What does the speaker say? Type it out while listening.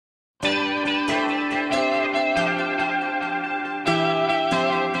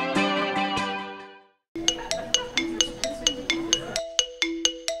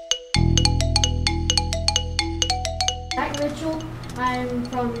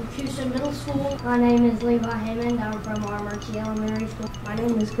from Houston Middle School. My name is Levi Hammond. I'm from Armurchie Elementary School. My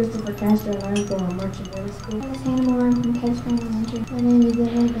name is Christopher Castro and I'm from Armurchie Middle School. My name is Hannah Moore. I'm from Cave Spring Elementary. My name is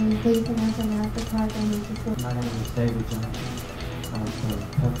Zayden Sullins and I'm from Alpha Park Elementary School. My name is David Jones. I'm from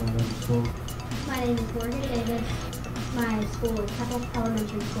Pepper Middle School. My name is Morgan Davis. My school is Pepper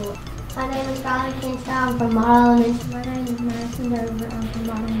Elementary School. My name is Skylar Kinston. I'm from Model Elementary. My name is Madison Dover. I'm from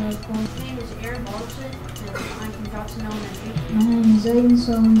Model Middle School. My name is Aaron Balderson, and I'm from Dobson Elementary. My name is Zayden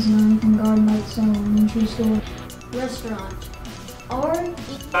Sullins and I'm from Garden Heights Elementary School. Restaurant.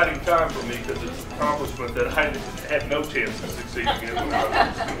 Exciting time for me because it's an accomplishment that I had no chance of succeeding in when I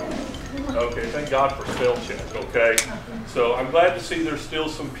was in school. Okay, thank God for spell check, okay? So I'm glad to see there's still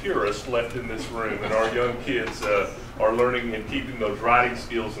some purists left in this room and our young kids are learning and keeping those writing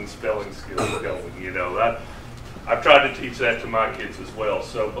skills and spelling skills going, you know. I've tried to teach that to my kids as well.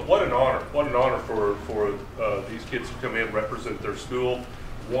 So, but what an honor for these kids to come in, represent their school.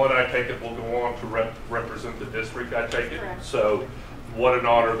 One, I take it, will go on to represent the district, I take it. Correct. So what an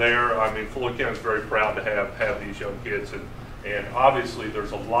honor there. I mean, Floyd County is very proud to have these young kids, and obviously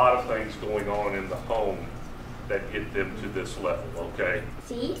there's a lot of things going on in the home that get them to this level, okay?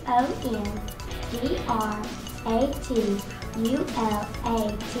 CONGRATULATIONS.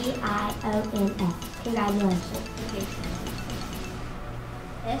 Congratulations.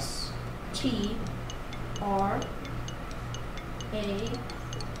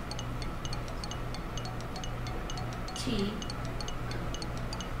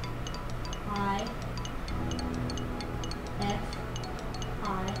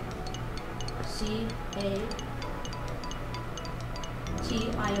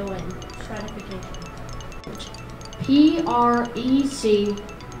 STRATIFICATION. Stratification.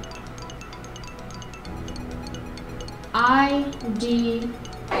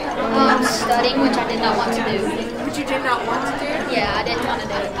 Studying, which I did not want to do. Which you did not want to do? Yeah, I didn't want to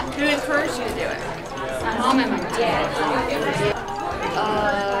do it. Who encouraged you to do it? My mom and my dad.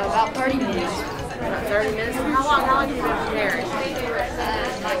 About 30 minutes. About 30 minutes? How long have you been preparing?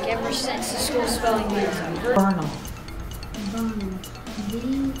 Like ever since the school spelling bee was over. Vernal. Vernal.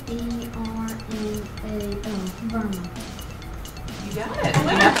 V-E-R-N-A-L. Vernal. You got it.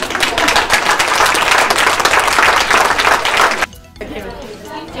 Do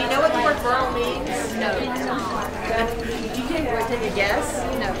you know what the word vernal means? No. You can take a guess?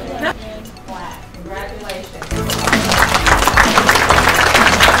 No. No?